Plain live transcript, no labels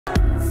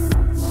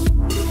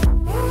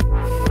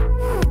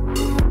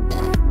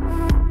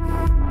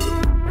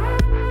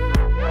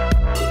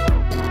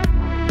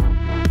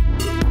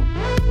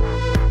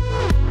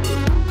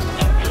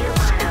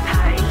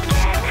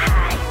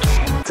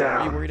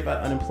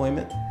about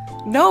unemployment?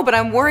 No, but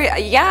I'm worried.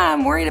 Yeah,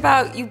 I'm worried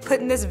about you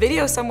putting this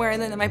video somewhere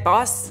and then my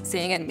boss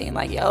seeing it and being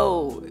like,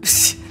 yo,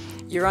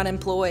 you're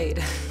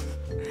unemployed.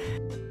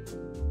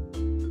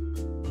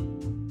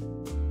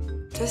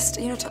 Just,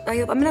 you know,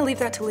 I'm going to leave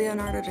that to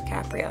Leonardo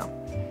DiCaprio.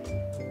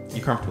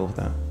 You comfortable with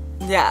that?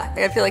 Yeah,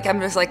 I feel like I'm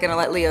just like going to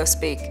let Leo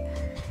speak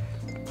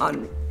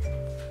on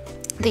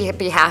the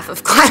behalf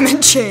of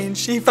climate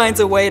change. He finds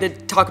a way to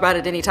talk about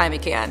it anytime he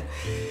can.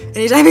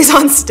 Anytime he's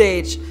on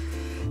stage.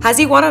 Has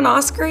he won an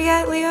Oscar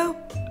yet, Leo?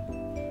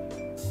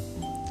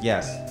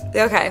 Yes.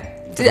 Okay.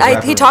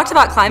 He talked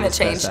about climate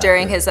change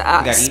during his he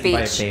got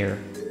speech. eaten by a bear.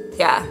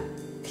 Yeah.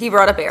 He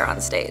brought a bear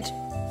on stage.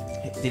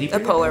 Did he? A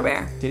polar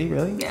bear. Did he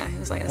really? Yeah, he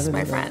was like, this is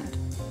my friend.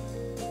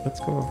 That's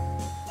cool.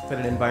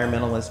 That an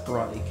environmentalist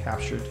brought a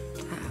captured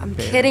I'm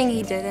bear. kidding,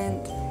 he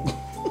didn't.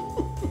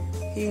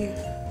 He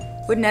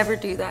would never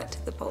do that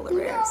to the polar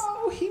bears.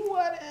 No, he